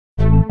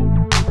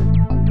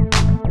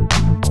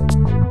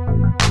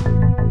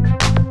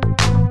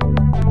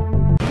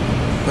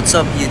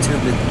What's up,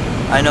 YouTube?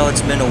 I know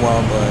it's been a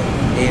while, but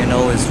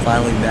A&O is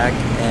finally back,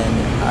 and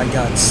I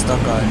got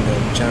stuck on the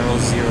General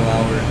 0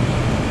 Hour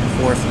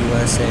 4th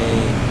USA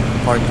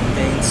parking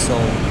thing, so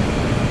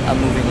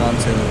I'm moving on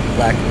to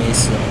Black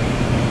Mesa,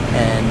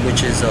 and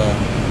which is a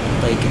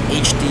like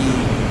HD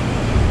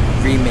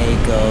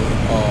remake of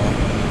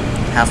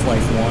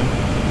Half-Life 1,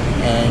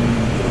 and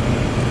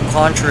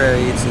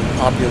contrary to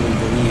popular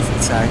belief,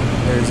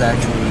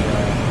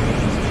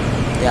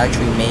 they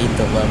actually made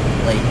the level,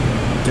 like,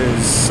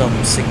 there's some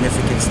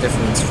significant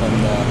difference from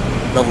the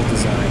level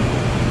design,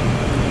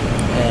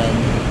 and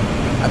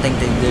I think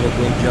they did a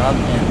great job,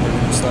 and we're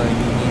going to start a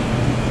new game.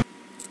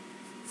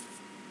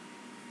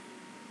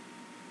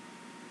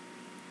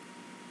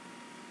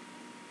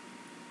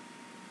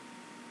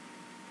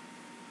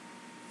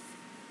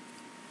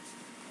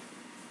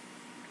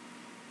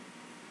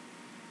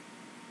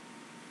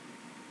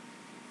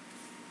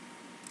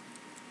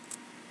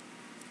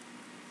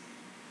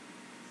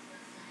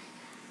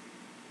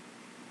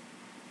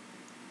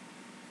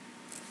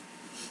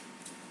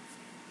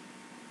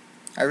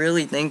 I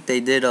really think they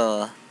did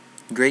a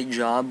great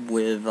job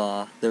with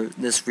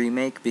this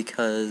remake,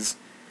 because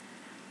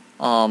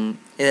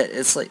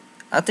it's like,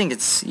 I think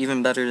it's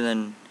even better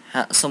than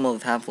some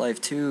of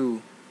Half-Life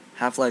 2's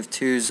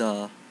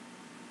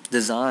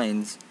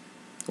designs.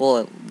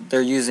 Well,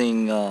 they're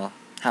using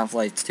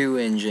Half-Life 2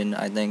 engine,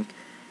 I think,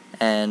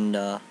 and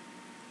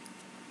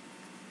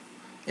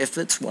it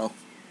fits well.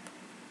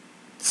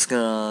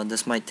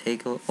 This might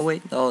take oh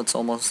wait, no, it's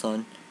almost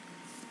done.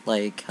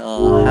 Like,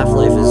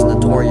 Half-Life is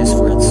notorious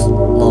for its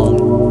long,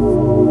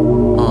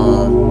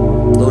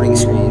 loading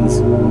screens.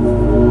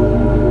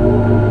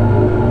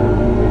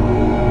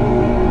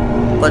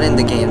 But in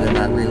the game, they're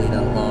not really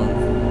that long.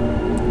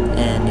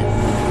 And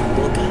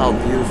look how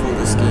beautiful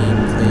this game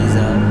plays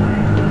out.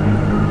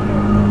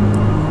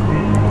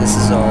 This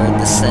is our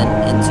descent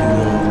into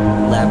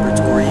the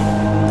laboratory.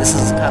 This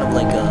is kind of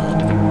like a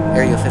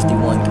Area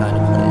 51 kind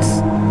of place.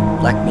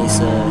 Black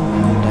Mesa,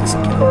 New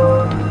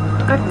Mexico.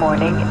 Good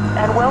morning,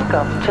 and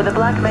welcome to the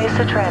Black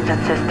Mesa Transit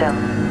System.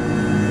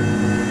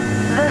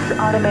 This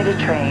automated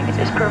train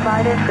is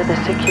provided for the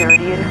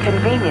security and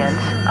convenience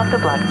of the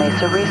Black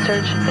Mesa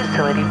Research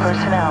Facility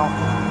personnel.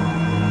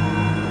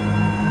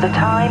 The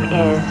time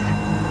is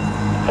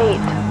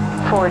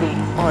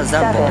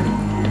 8:47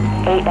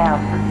 a.m.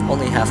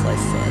 Only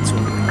Half-Life fans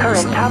will be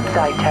Current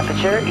topside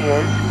temperature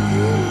is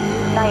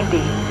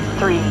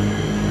 93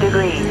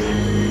 degrees,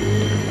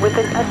 with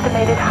an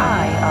estimated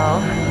high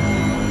of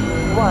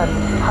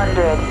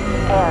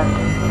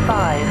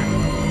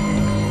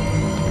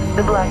 105.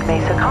 The Black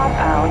Mesa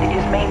compound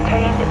is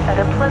maintained at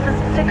a pleasant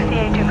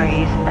 68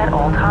 degrees at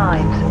all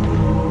times.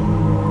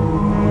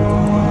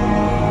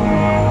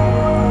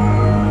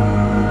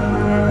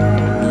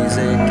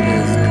 Music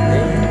is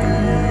great.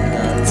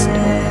 Got some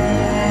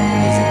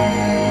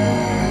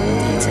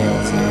amazing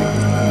details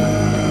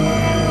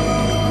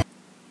here.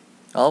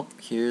 Oh,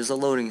 here's a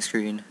loading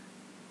screen.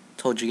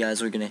 Told you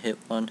guys we're gonna hit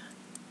one.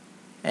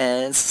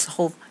 And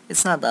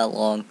it's not that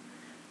long.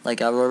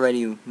 Like, I've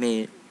already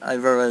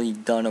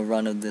done a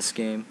run of this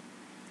game.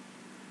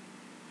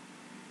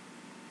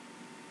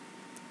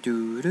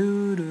 Do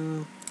do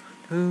do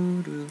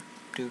do do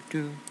do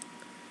do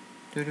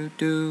do do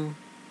do.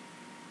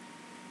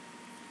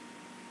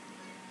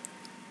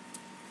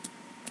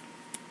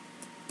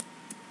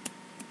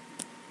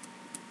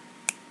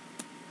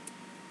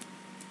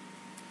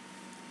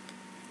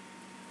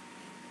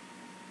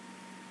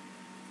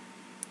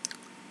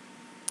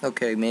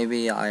 Okay,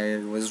 maybe I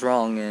was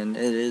wrong, and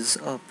it is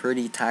a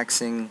pretty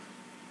taxing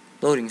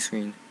loading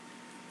screen,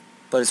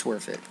 but it's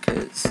worth it,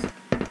 because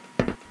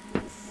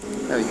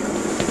there we go.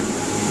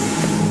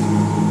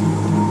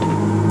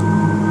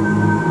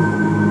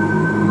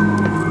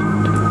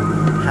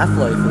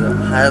 Half-Life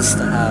has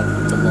to have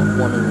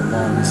one of the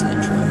longest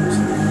intros,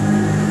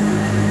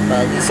 but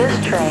at least this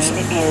train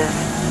is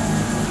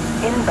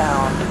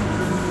inbound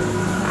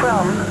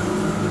from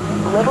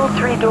Level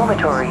 3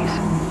 dormitories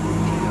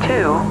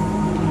to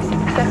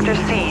Sector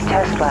C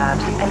test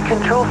labs and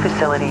control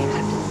facilities.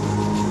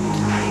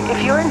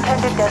 If your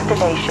intended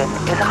destination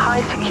is a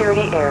high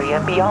security area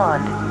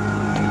beyond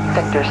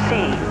Sector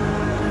C,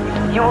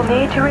 you will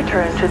need to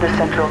return to the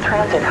central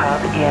transit hub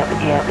in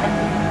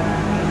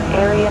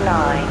Area 9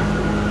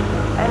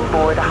 and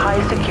board a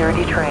high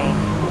security train.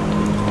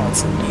 Oh,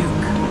 it's a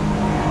nuke.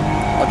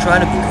 I'll try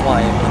to be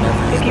quiet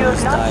whenever If you have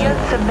not yet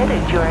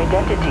submitted your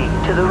identity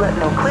to the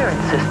retinal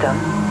clearance system,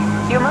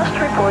 you must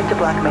report to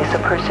Black Mesa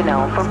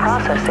personnel for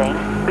processing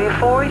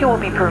before you will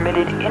be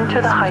permitted into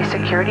the high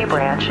security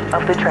branch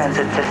of the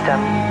transit system.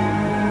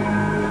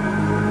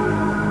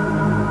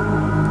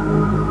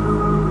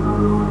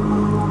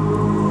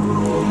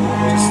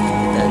 Just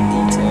look at that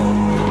detail.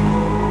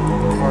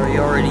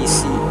 Priority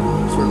seat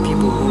for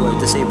people who are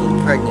disabled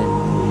pregnant,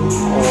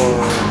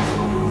 or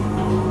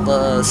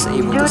thus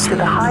able Due to to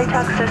the high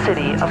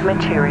toxicity of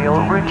material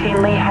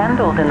routinely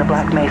handled in the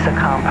Black Mesa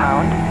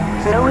compound,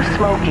 no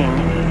smoking,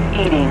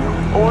 eating,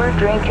 or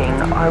drinking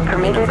are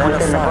permitted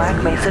within the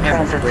Black Mesa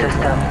transit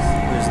system.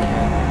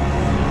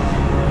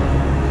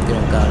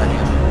 got a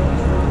hammer.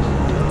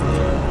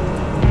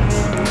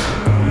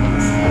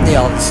 They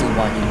obviously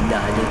want you to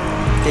die.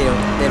 They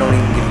don't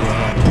even give you a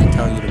hammer. They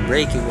tell you to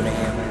break it with a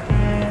hammer,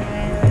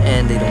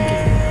 and they don't give you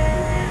a hammer.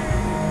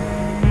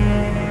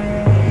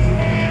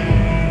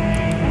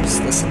 Just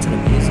listen to the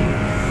music.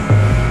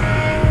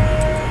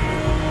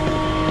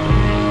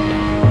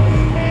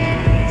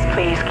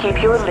 Please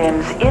keep your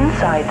limbs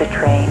inside the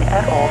train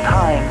at all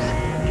times.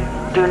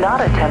 Do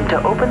not attempt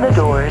to open the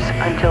doors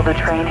until the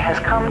train has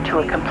come to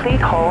a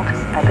complete halt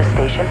at the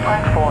station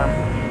platform.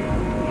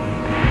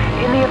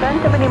 In the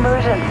event of an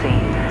emergency,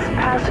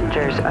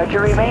 passengers are to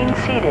remain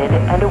seated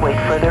and await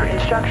further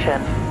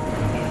instruction.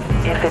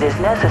 If it is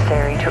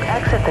necessary to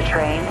exit the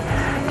train,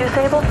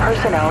 disabled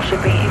personnel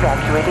should be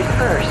evacuated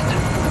first.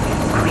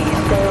 Please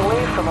stay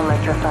away from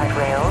electrified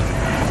rails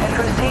and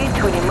proceed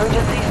to an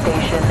emergency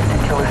station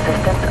until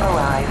assistance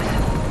arrives.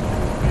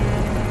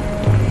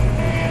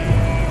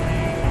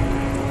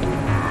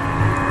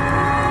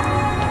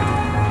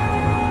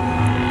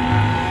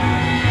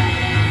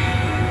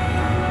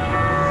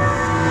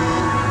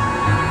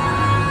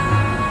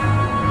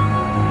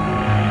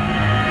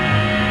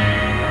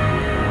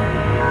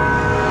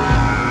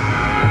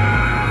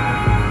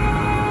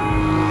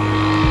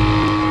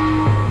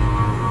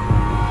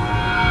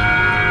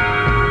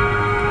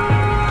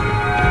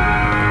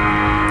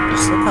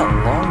 Look how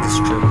long this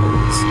trip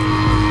is.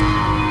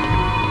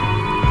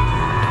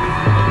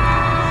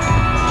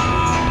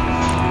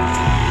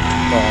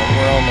 Well,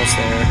 we're almost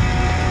there.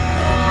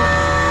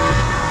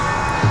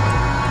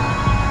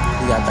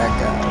 We got that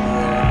guy over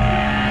there.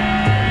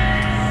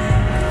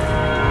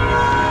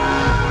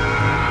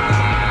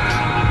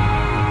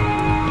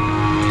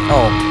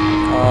 Oh,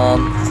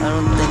 I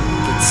don't think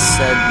it's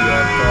said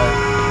yet, but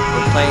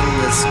we're playing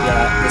this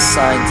guy, this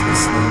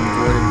scientist named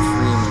Gordon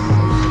Freeman,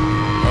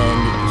 and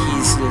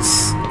he's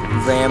this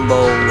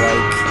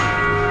Rambo-like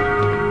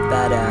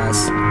badass,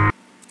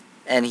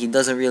 and he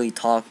doesn't really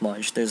talk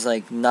much. There's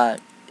like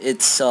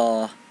it's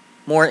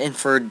more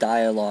inferred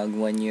dialogue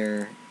when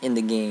you're in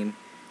the game.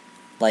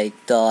 Like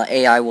the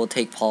AI will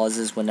take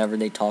pauses whenever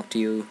they talk to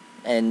you,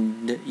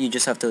 and you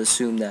just have to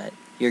assume that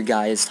your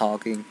guy is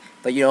talking,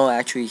 but you don't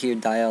actually hear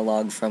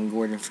dialogue from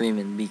Gordon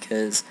Freeman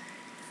because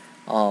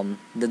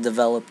the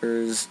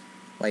developers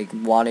like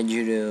wanted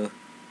you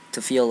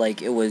to feel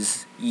like it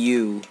was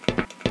you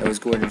that was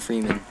Gordon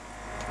Freeman.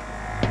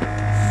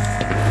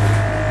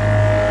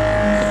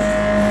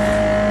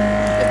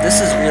 If this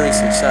is really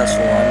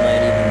successful, I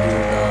might even do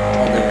the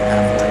other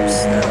Half-Lives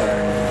that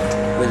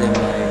are within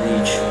my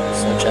reach,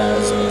 such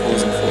as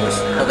Opposing Force.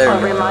 Oh, there A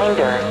we go.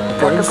 reminder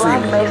that Gordon the Black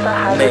Freeman, Mesa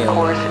Hazard male,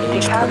 Course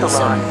age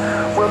Decathlon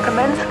 27. will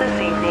commence this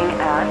evening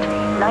at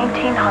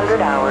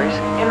 1900 hours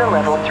in the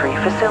Level 3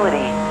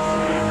 facility.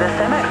 The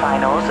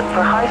semifinals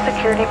for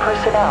high-security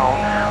personnel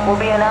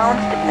will be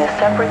announced in a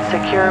separate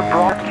secure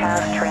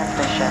broadcast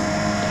transmission.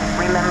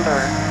 Remember,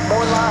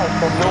 more lives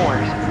than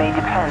yours may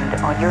depend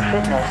on your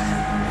fitness.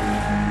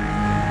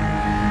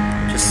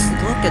 Just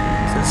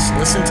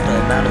listen to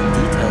the amount of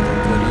detail they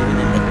put, even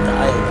in the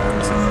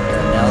dialogues, the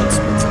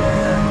announcements and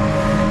all that.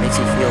 Makes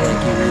you feel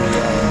like you really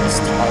are in this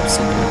top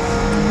secret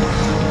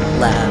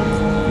lab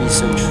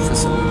research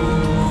facility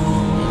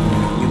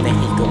in New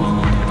Mexico.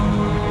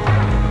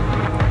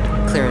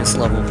 Clearance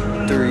level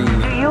 3.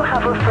 Do you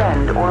have a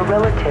friend or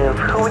relative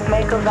who would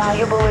make a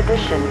valuable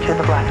addition to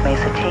the Black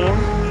Mesa team?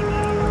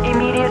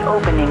 Immediate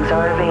openings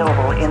are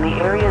available in the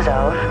areas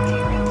of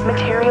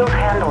materials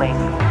handling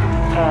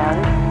and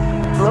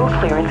low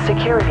clearance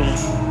security.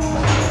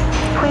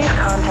 Please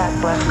contact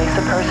Black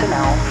Mesa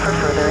personnel for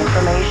further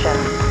information.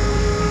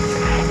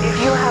 If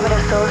you have an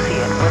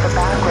associate with a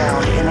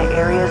background in the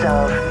areas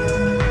of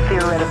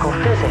theoretical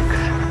physics,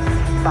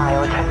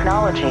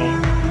 biotechnology,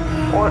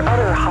 or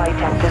other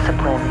high-tech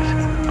disciplines,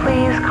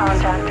 please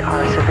contact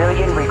our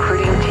civilian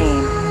recruiting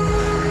team.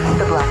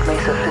 The Black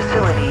Mesa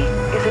facility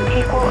is an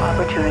equal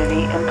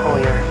opportunity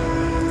employer.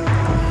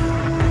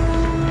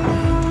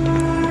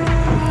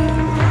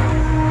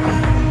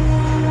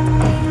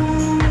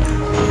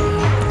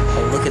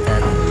 Oh, look at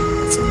that.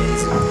 It's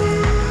amazing.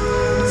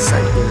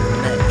 Sector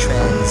Met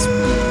Trans B.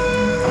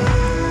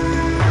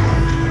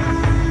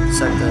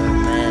 Sector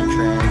Met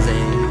Trans A.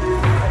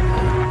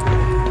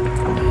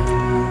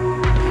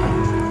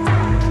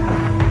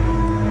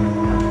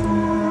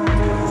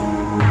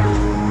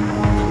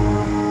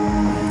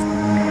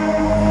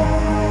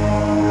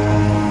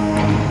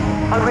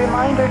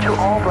 To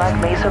all Black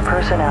Mesa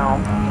personnel,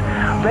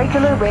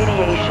 regular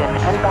radiation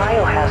and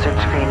biohazard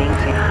screenings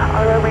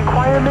are a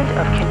requirement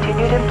of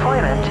continued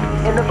employment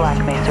in the Black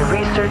Mesa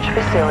Research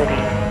Facility.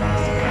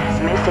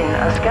 Missing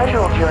a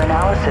scheduled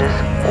urinalysis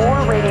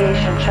or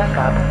radiation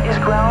checkup is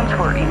grounds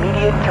for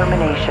immediate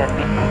termination.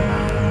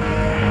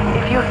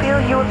 If you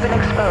feel you have been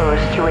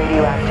exposed to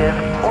radioactive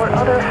or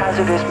other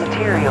hazardous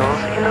materials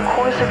in the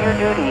course of your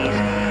duties,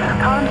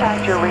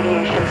 contact your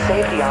radiation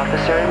safety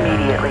officer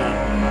immediately.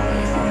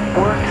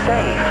 Work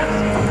safe.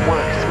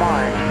 Work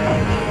smart.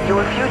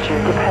 Your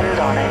future depends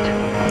on it.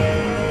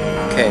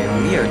 Okay,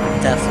 we are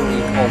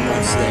definitely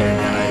almost there,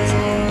 guys.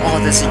 Oh,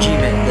 there's a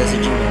G-Man. There's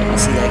a G-Man. You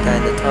see that guy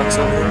in the tux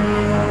over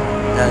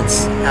there?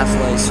 That's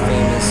Half-Life's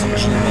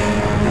famous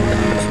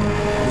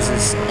G-Man, who's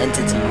this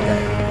entity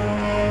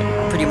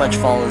that pretty much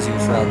follows you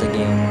throughout the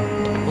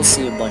game. We'll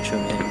see a bunch of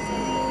him.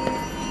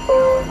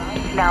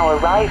 Now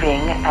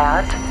arriving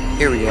at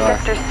Here we are.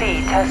 Sector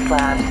C test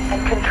labs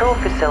and control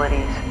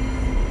facilities.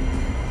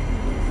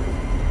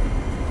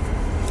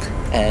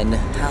 And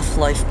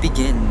Half-Life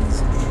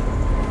begins.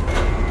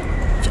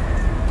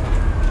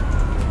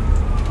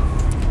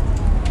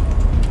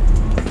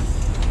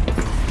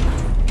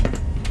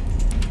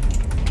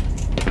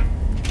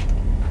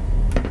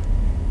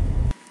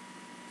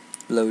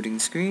 Loading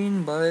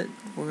screen, but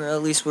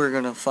at least we're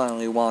gonna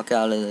finally walk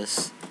out of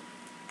this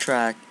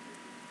track.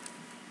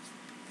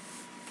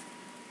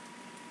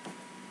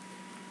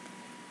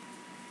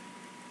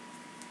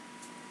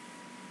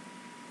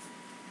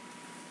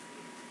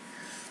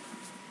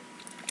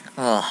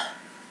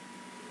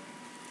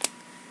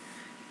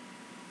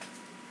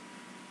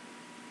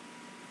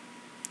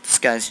 This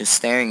guy's just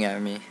staring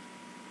at me.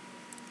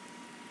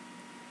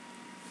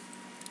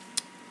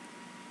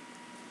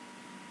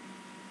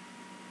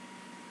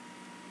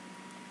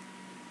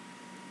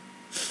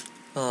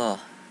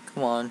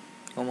 Come on,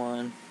 come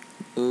on.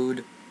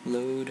 Load,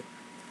 load.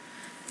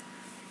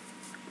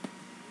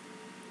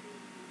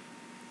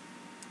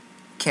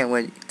 Can't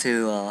wait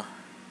to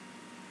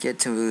get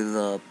to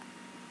the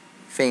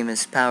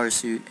famous power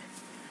suit.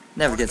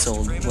 Never gets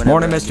old.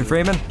 Morning, Mr.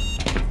 Freeman.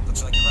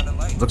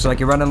 Looks like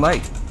you're running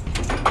late.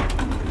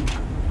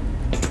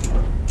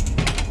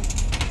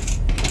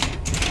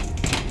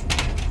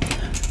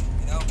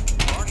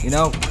 You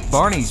know,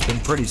 Barney's been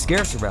pretty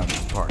scarce around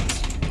these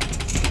parts.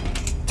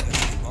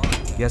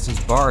 Guess his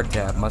bar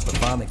tab must have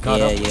finally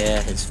caught up.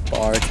 Yeah, his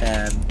bar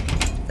tab.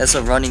 That's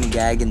a running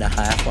gag in the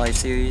Half-Life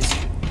series.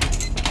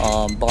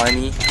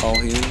 Barney,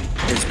 Calhoun,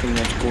 is pretty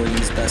much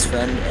Gordon's best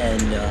friend,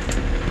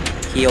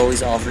 and he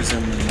always offers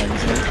him a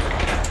drink,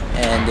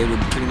 and they would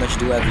pretty much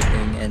do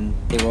everything, and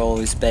they would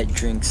always bet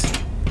drinks.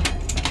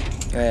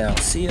 Alright, I'll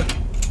see ya.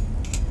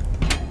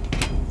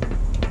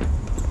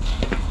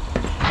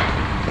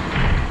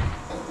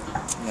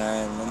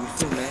 Alright, let me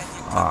film it.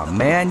 Aw,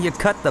 man, you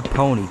cut the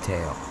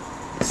ponytail.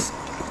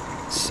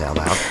 Sell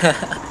out.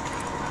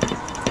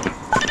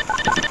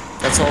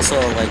 That's also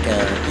like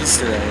a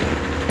Easter egg.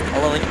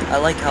 I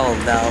like how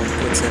Valve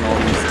puts in all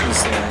these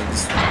Easter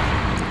eggs.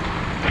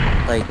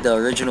 Like the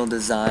original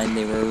design,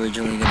 they were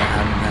originally gonna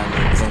have him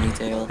have a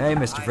ponytail. Hey,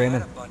 Mr.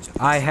 Freeman.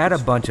 I had a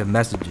bunch of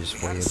messages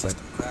for you, but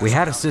we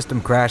had a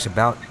system crash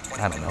about,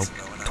 I don't know,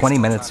 20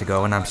 minutes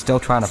ago, and I'm still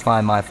trying to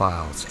find my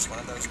files.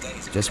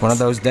 Just one of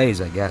those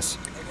days, I guess.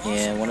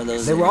 Yeah, one of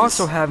those They were days.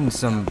 also having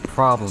some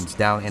problems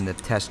down in the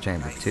test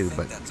chamber too,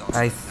 but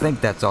I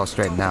think that's all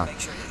straightened out.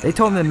 They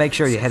told me to make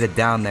sure you headed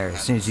down there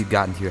as soon as you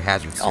got into your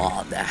hazard suit.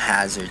 Oh, the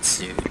hazard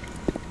suit.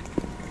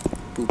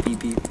 Boop beep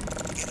beep.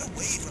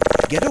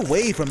 Get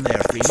away from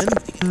there, Freeman.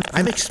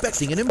 I'm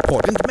expecting an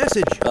important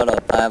message. Shut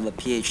up, I have a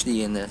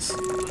PhD in this.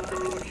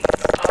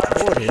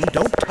 Gordon,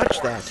 don't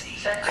touch that.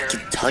 I can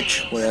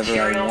touch whatever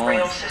I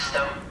want.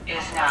 System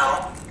is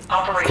now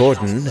operational.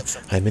 Gordon,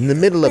 I'm in the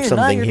middle of Hey, now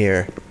something you're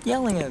here.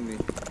 Yelling at me.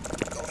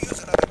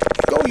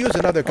 Go use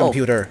another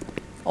computer.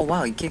 Oh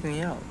wow, he kicked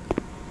me out.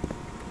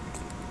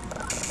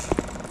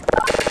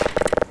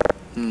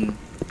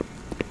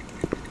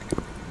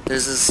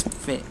 There's this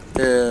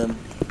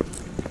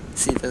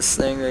see this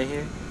thing right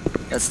here?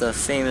 That's the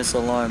famous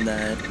alarm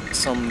that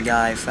some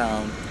guy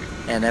found,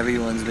 and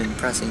everyone's been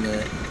pressing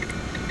it.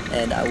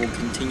 And I will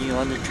continue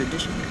on the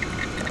tradition.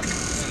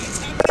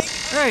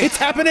 Hey, It's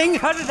happening!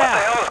 cut it What the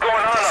out! hell's going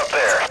on up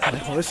there? My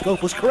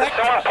horoscope was correct.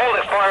 Someone pulled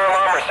his fire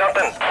alarm or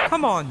something?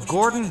 Come on,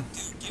 Gordon.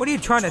 What are you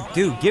trying to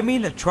do? Get me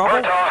into trouble?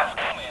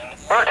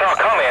 Murtaugh,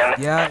 come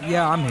in.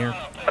 Yeah, I'm here.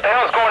 What the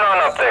hell's going on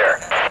up there?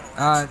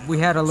 We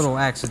had a little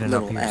accident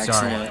up Little here,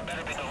 accident.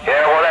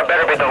 Yeah, well, that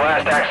better be the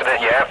last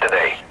accident you have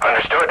today.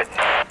 Understood?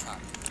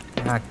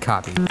 sorry.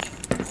 Copy.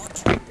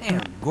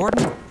 Damn,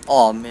 Gordon.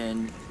 Oh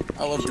man,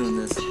 I love doing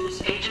this.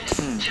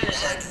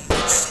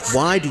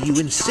 Why do you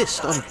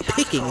insist on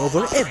picking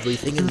over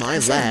everything in my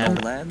This ain't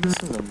lab? no lab, this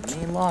is a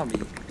main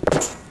lobby.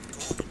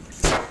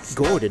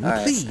 Gordon, All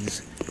right.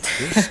 please.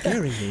 You're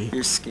scaring me.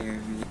 You're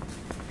scaring me.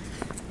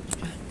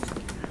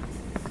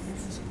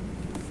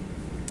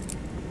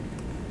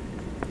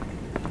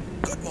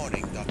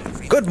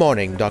 Good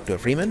morning, Dr.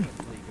 Freeman.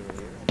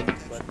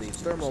 But the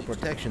thermal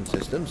protection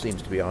system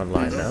seems to be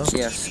online now.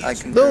 Yes, I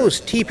can.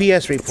 Those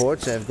TPS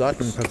reports have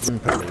gotten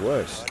probably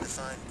worse.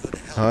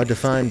 Hard to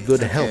find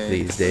good help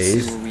these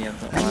days.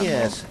 And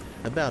yes,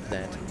 about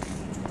that.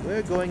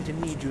 We're going to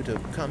need you to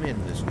come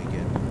in this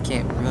weekend.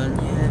 Can't run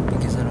yet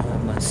because I don't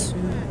have my suit.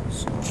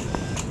 So.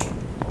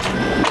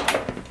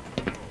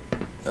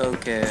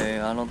 Okay,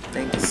 I don't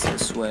think it's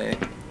this way.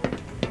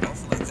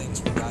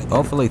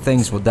 Hopefully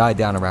things will die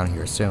down around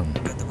here soon.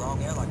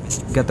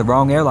 Got the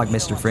wrong air like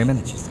Mr.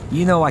 Freeman.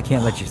 You know I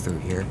can't let you through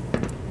here.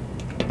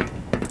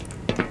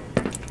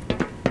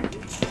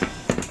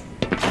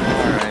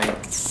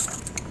 Alright.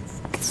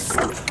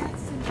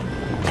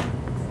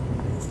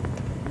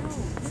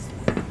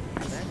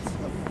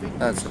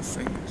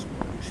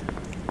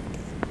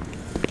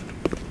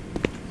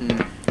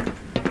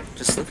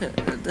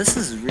 This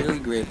is really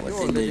great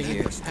what they did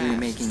here,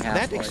 remaking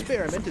Half-Life,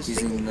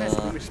 using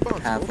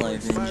the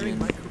Half-Life engine,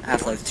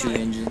 Half-Life 2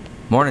 engine.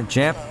 Morning,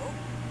 champ.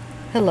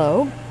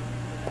 Hello.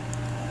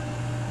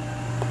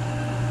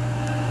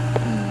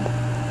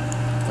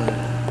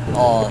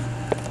 Oh,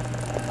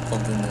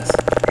 other than this.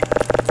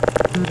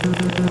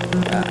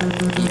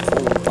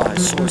 Behold by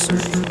sorcery.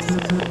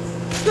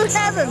 Good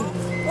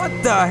heavens! What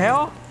the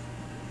hell?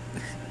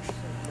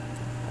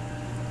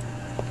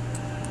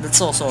 That's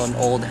also an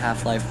old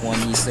Half-Life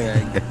 1 Easter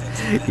egg.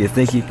 You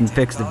think you can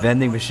fix the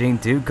vending machine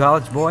too,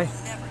 college boy?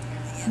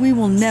 We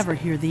will never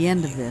hear the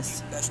end of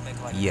this.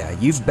 Yeah,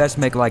 you best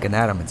make like an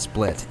atom and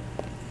split.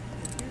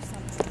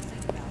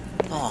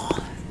 Oh,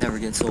 never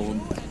gets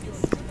old.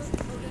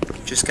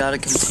 Just gotta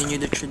continue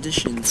the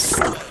traditions.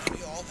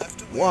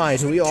 Why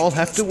do we all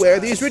have to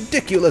wear these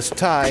ridiculous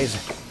ties?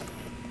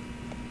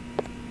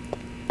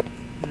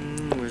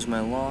 Where's my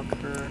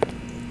locker?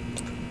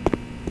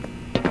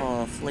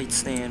 Oh, flight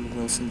stand,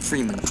 Wilson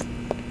Freeman.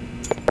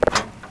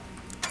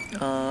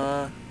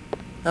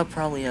 That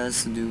probably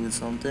has to do with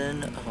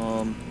something.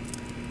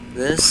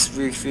 This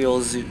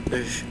refuels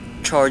the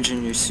charge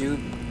in your suit,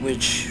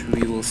 which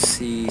we will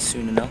see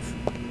soon enough.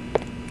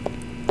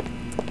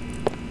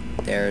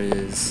 There it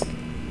is.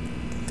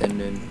 Dun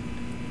dun.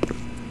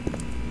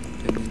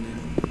 Dun dun dun.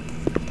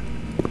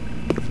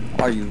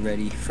 Are you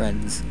ready,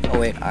 friends? Oh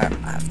wait, I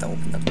have to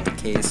open up the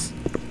case.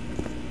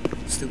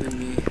 Stupid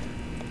me.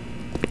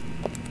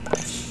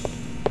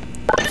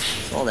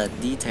 It's all that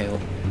detail,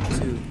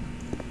 too.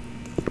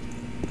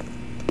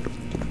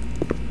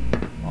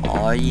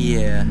 Oh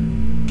yeah.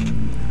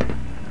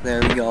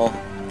 There we go.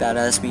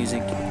 Badass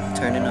music.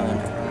 Turn it on.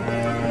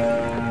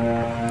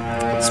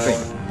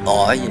 Sprint.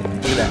 Oh yeah.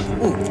 Look at that.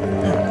 Ooh.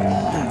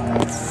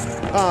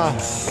 Ah,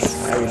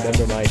 I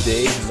remember my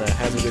days in the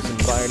hazardous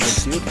environment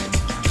suit.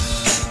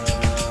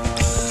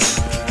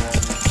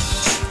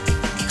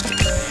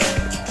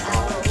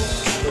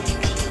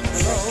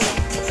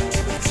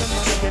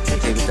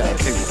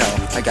 Paper towel.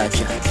 I got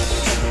you.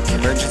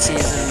 Emergency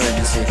is an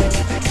emergency.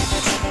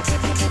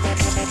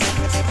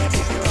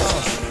 Oh,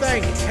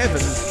 thank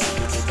heavens.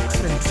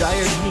 I'm in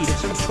dire need of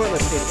some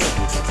toilet paper.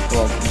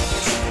 Welcome.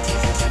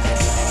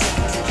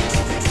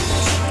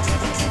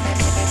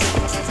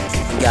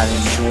 You gotta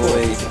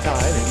enjoy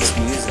this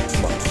music.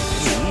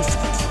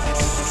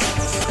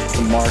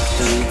 The Mark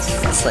III.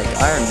 It's like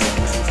Iron Man.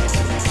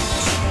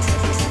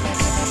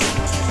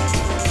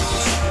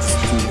 Let's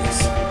do this.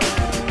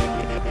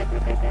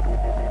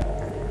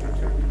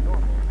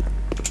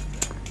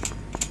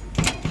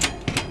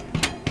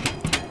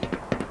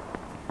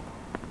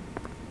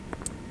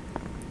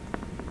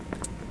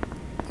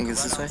 I think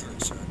it's this way.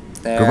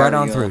 There Go right we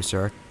on go. through,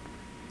 sir.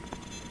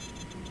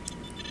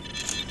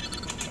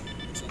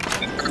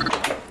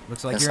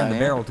 Looks like Yes, you're in I the am.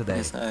 barrel today.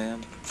 Yes, I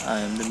am. I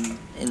am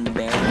in the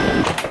barrel.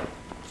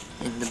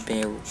 In the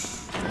barrel.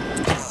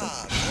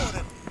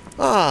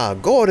 Ah,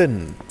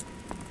 Gordon.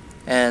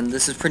 And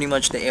this is pretty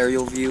much the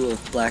aerial view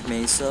of Black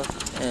Mesa.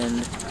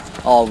 And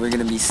oh, we're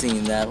gonna be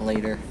seeing that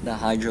later. The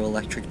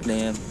hydroelectric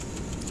dam.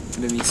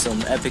 Gonna be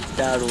some epic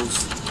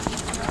battles.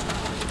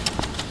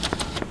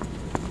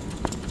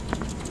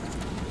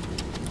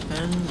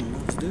 And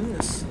let's do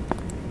this.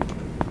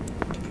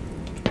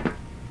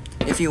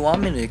 If you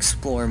want me to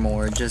explore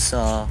more, just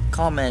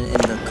comment in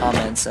the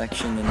comment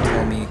section and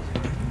tell me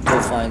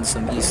go find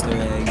some Easter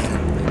eggs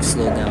and like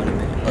slow down a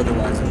bit.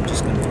 Otherwise, I'm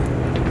just gonna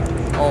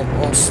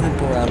I'll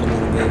snoop around a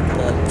little bit,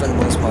 but for the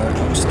most part,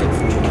 I'll just get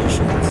through the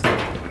missions.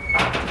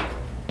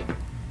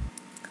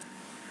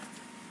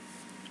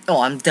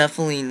 Oh, I'm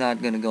definitely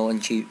not gonna go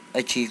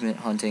achievement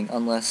hunting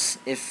unless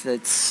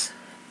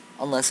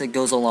it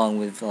goes along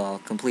with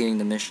completing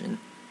the mission.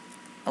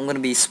 I'm gonna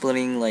be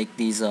splitting like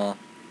these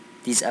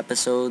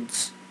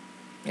episodes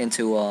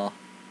into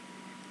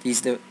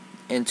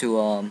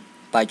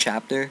by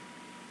chapter,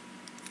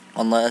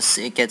 unless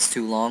it gets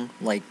too long.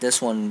 Like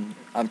this one,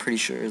 I'm pretty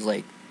sure is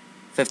like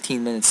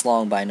 15 minutes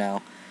long by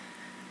now,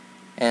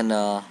 and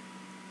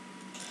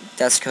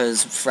that's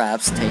because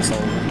Fraps takes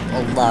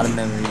a lot of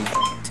memory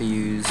to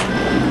use.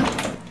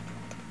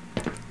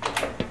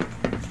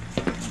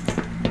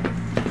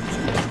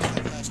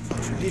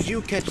 Did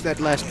you catch that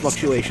last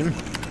fluctuation?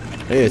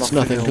 It's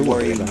nothing to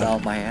worry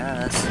about. My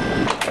ass.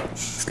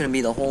 It's gonna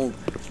be the whole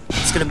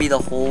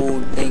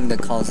thing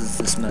that causes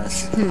this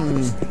mess.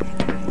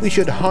 We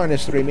should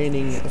harness the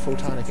remaining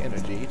photonic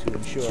energy to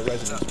ensure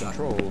resonance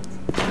control.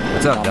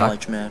 What's up, Not Doc?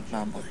 much, man.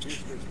 Not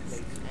much.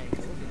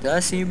 Did I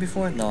see you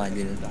before? No, I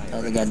didn't. The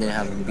other guy didn't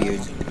have a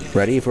beard.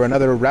 Ready for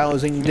another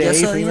rousing day,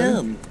 Yes, I Freeman?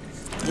 am.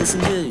 Yes,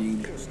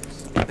 indeed.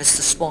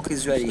 Mr. Spock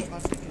is ready.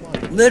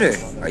 Litter!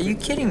 Are you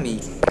kidding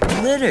me?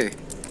 Litter!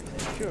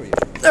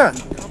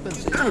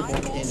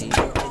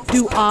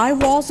 Do I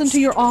waltz into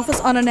your office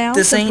unannounced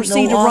This and ain't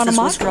proceed no to run office.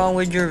 amok? What's wrong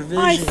with your vision?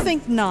 I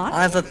think not.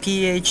 I have a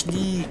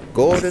PhD.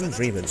 Gordon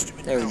Freeman.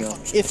 There we go.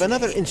 If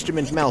another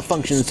instrument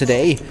malfunctions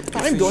today,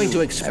 I'm going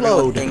to Everyone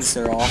explode. thinks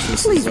their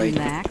office Please is like...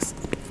 relax.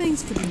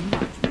 Things could be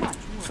much, much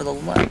For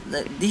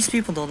the these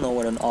people don't know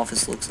what an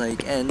office looks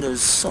like, and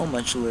there's so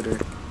much litter.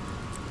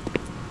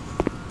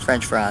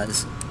 French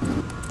fries.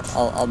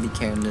 I'll be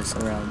carrying this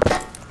around.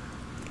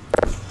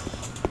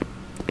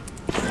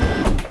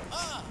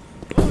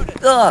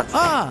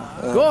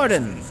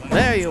 Gordon,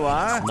 there you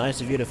are. Nice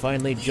of you to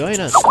finally join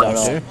us,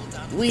 Doctor.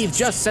 We've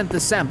just sent the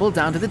sample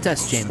down to the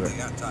test chamber.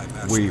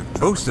 We've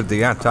boosted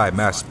the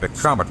anti-mass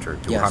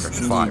spectrometer to Yes,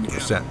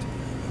 105%.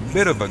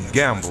 Bit of a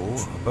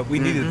gamble, but we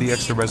needed the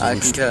extra I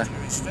resolution. concur.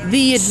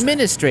 The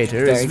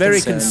administrator is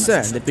very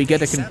concerned that we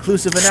get a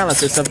conclusive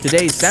analysis of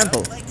today's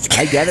sample.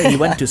 I gather he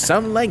went to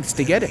some lengths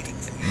to get it.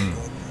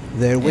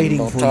 They're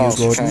waiting for you,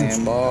 Gordon.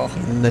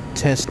 In the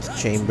test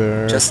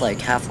chamber. Just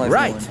like Half-Life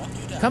Right.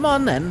 1. Come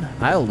on then.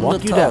 I'll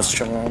walk you down.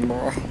 Except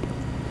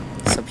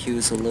he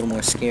was a little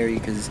more scary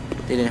because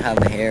they didn't have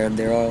hair.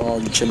 They're all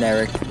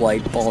generic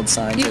white bald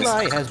scientists.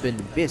 Eli has been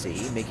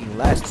busy making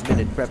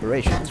last-minute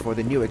preparations for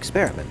the new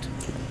experiment.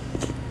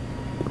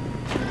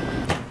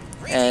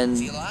 And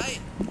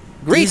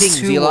Greetings, these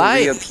two Eli.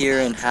 will reappear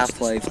in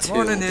Half-Life 2.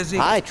 Morning, Izzy.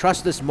 I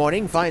trust this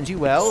morning finds you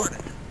well.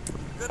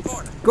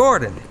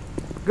 Gordon,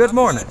 good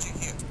morning.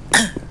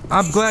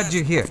 I'm glad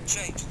you're here.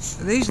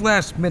 These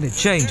last-minute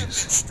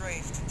changes,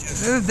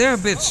 they're a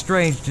bit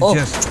strange to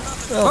just...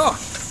 Oh,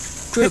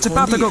 it's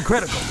about to go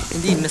critical.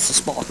 Indeed, Mr.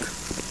 Spock.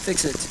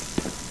 Fix it.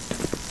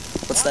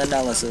 What's the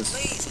analysis?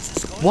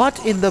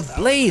 What in the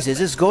blazes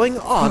is going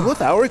on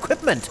with our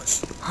equipment?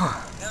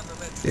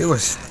 It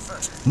was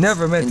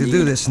never meant to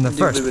do this in the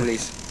first Indubitably.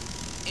 place.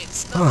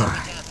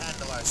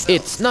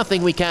 It's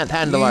nothing we can't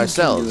handle You can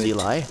ourselves, do it.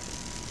 Eli.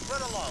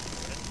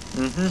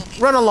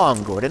 Run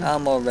along, Gordon.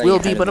 I'm already We'll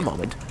ahead be but a of you.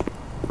 moment.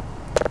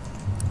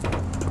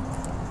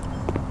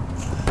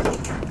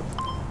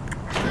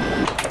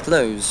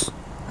 Close.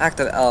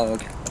 Active. Oh,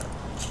 okay.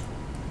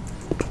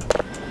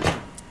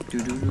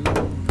 Doo-doo-doo.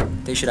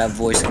 They should have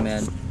voice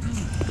command.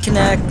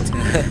 Connect.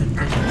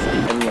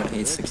 Everyone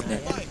hates the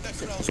connect.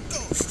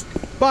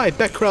 By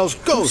Becquerel's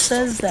Who ghost!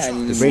 says that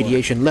anymore? The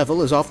radiation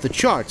level is off the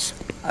charts.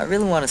 I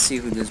really want to see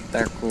who this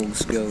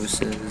Becquerel's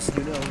ghost is.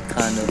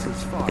 Kind of.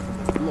 It's far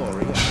from the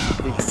glory of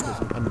vision as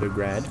an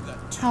undergrad.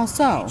 How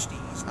so?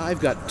 I've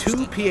got 2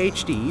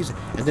 PhDs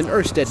and an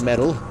Ørsted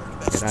medal,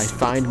 and I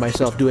find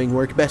myself doing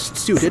work best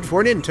suited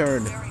for an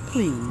intern.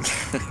 Please.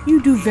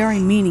 You do very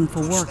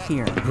meaningful work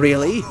here.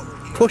 Really?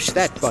 Push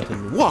that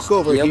button. Walk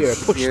over Yep, here.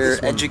 Push your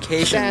this one.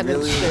 education Stand and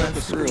really stare at went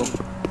the through.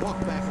 screen. Walk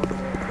back over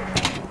there.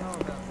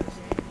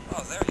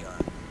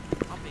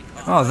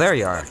 Oh, there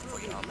you are.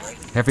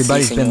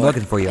 Everybody's Si, been senor.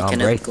 looking for you, I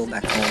cannot hombre. go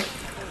back home.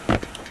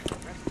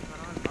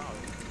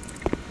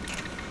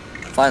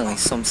 Finally,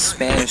 some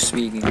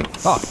Spanish-speaking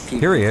Oh, people.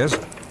 here he is.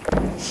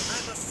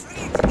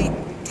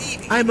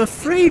 I'm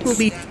afraid we'll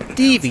be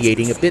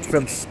deviating a bit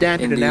from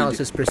standard Indeed.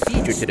 analysis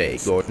procedure today,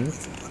 Gordon.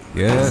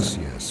 Yes,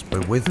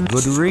 but with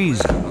good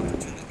reason.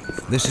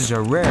 This is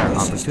a rare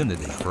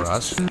opportunity for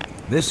us.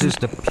 This is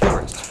the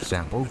purest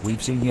sample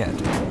we've seen yet.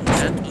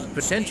 And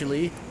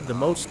potentially the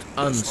most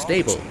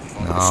unstable.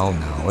 No,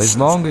 as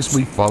long as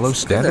we follow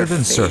standard Their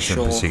insertion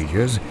facial,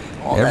 procedures,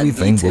 all that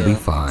everything will be detail.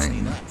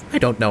 fine. I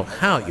don't know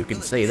how you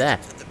can say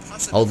that.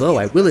 Although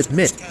I will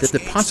admit that the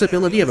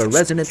possibility of a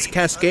resonance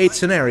cascade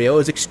scenario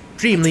is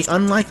extremely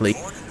unlikely.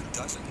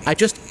 I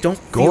just don't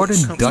feel Gordon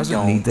comfortable.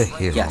 doesn't need to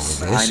hear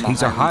Yes, all of this. I'm a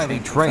He's a highly highly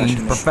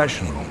trained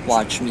professional.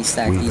 Watch me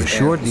stack We've these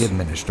assured the arrows.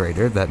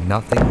 administrator that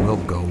nothing will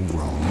go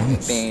wrong.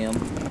 Bam.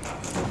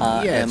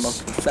 I am a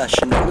Yes.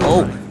 professional.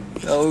 Oh,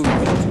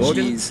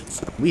 Gordon, jeez.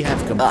 we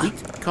have complete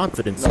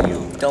confidence in you.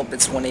 No, don't.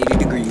 It's 180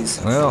 degrees.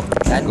 Well,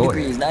 90 go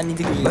degrees, ahead. 90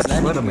 degrees, Let's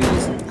 90 let him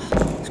degrees.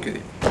 Oh, screw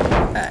it.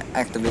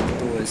 Activate the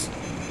doors.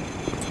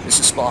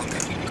 Mr. Spock.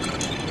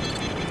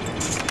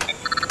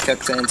 Check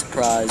to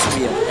Enterprise.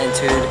 We have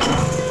entered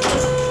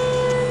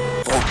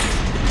Vulcan.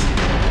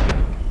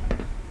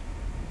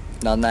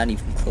 No, not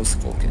even close to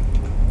Vulcan.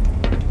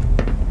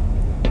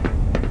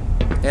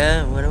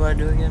 Yeah, what do I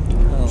do again?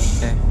 Oh,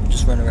 okay.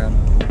 Just run around.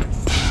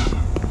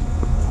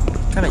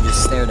 Kinda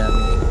just stared at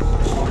me.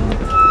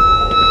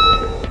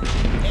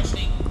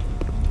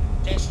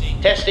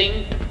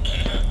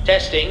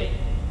 Testing.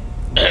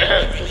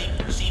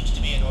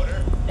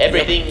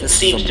 Everything Yep, this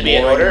seems is a to be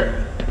in boring-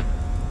 order.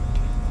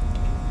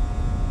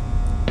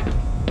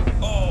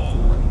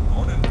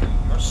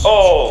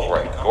 All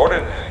right,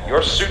 Gordon.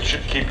 Your suit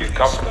should keep you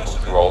comfortable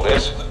through all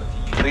this.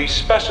 The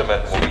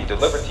specimen will be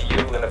delivered to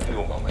you in a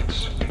few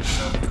moments.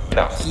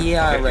 Now,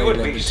 Yeah, if you would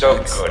right, be so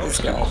let's good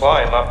go. to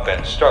climb up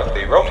and start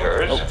the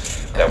rotors,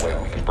 Oh. that way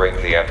we can bring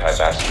the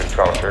anti-mass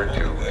spectrometer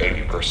to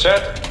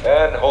 80%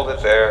 and hold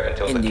it there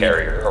until the Indeed.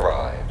 carrier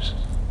arrives.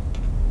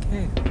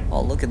 Okay.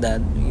 Oh, look at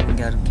that. We even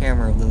got a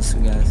camera of those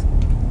two guys.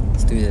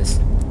 Let's do this.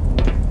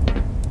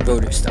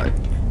 Rotor start.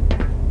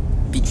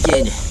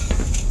 Begin.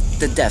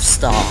 The Death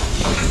Star.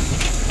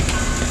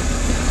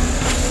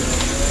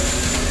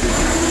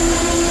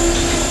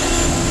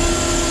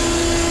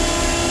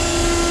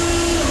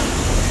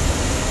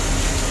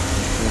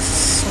 This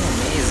is so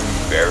amazing.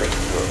 Very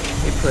good.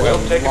 They put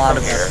We'll take a it lot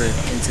from of here. effort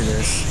into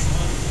this.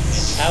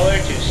 Power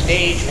to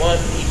stage 1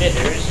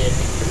 emitters in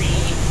 3,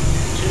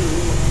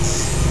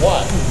 2,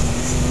 1.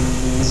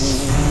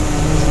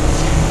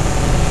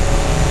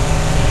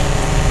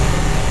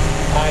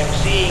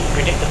 seeing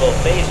predictable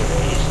phase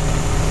arrays.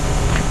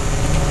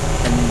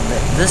 And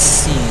this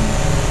scene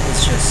is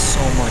just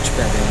so much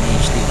better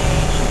in HD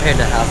compared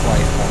to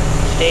Half-Life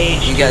 1. Stage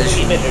You guys 2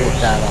 should emitters look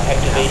that up,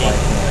 activating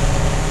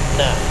Half-Life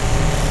 1. now.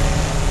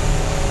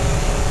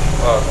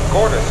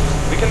 Gordon,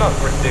 we cannot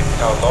predict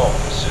how long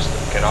the system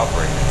can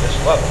operate at this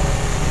level,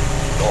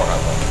 nor how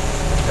long it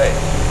will take.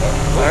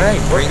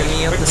 Alright, bring work as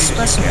me up the quickly as you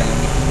specimen. can.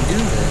 We can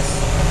do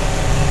this.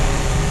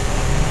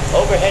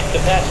 Overhead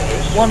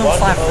capacitors to 105%.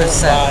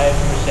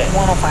 105%.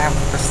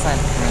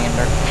 105%,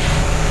 Commander.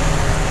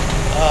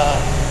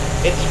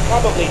 It's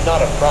probably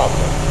not a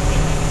problem.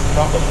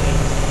 Probably.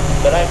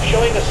 But I'm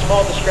showing a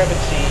small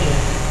discrepancy in...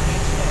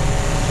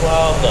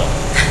 Well, no.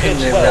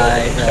 It's well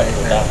Right.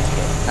 acceptable.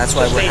 That's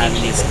why we're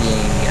having this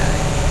game, guys.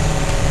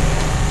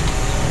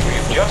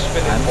 We've just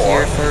been I'm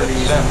here informed for a that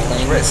reason samples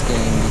playing ready. this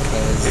game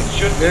because It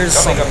should be there's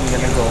coming something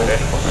up gonna to go you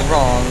at any moment.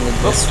 wrong with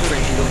Look this to the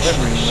freaking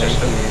delivery machine right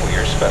system for here.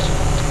 your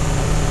specimen.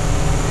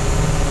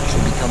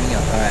 Should be coming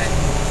up. Alright.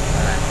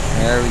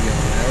 There we go.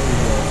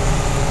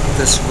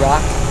 This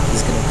rock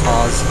is gonna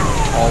cause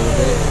all of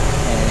it,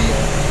 and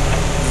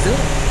do it.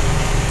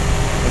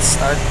 Let's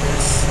start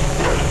this.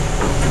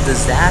 The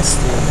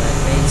disaster that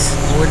makes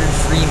Gordon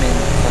Freeman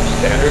from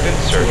Standard to a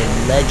insertion.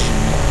 legend.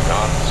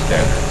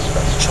 Non-standard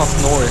specimen. Chuck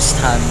Norris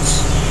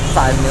times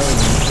 5 million.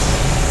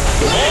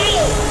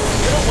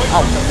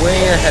 I'm way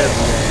ahead of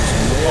you guys.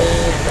 Way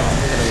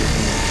ahead of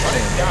you.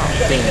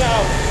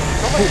 Damn.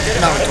 Poop,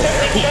 Naruto.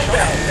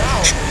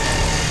 Poop.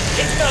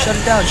 Shut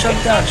it down, shut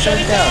it down, shut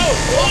it down.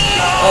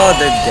 Oh,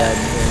 they're dead.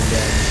 They're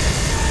dead.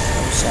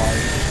 I'm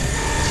sorry.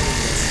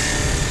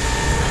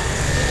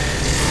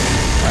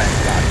 Alright,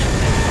 gotcha.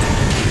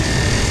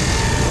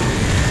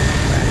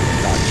 Alright,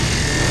 gotcha.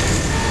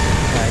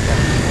 Alright,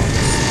 gotta keep on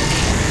this.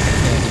 I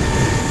can't.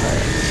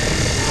 Alright.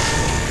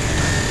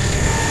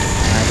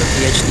 I have a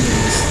PhD in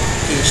this.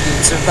 PhD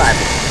in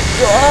survival.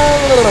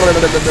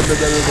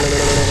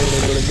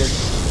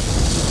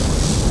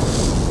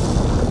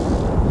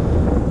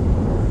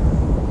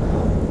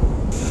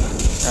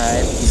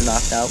 Alright, he's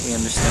knocked out, we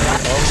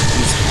understand. Oh,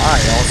 he's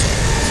high also.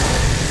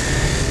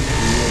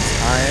 He is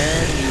high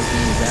and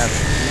he's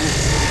having.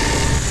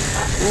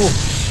 Ooh.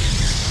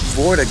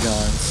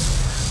 Vortigons.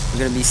 We're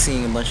gonna be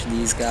seeing a bunch of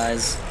these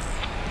guys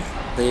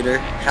later.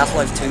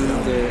 Half-Life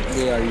 2,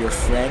 they are your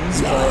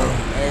friends, but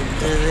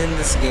in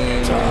this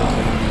game, they're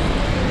gonna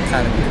be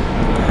kind of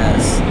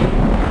pests.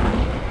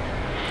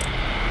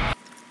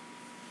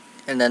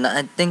 And then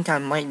I think I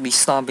might be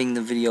stopping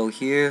the video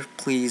here.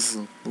 Please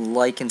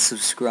like and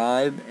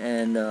subscribe,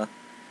 and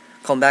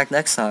come back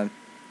next time.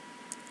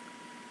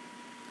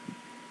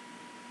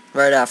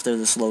 Right after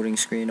this loading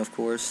screen, of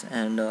course.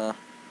 And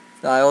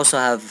I also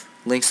have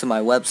links to my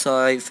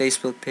website,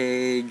 Facebook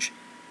page,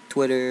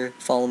 Twitter.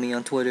 Follow me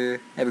on Twitter.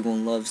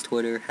 Everyone loves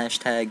Twitter.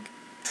 Hashtag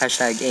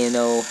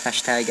ANO,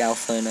 hashtag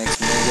Alpha and X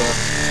Omega.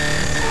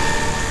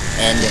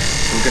 And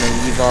we're gonna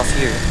leave off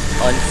here.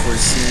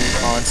 Unforeseen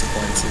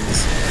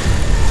consequences.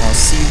 I'll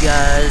see you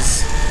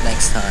guys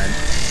next time.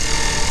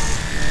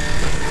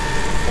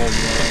 Oh,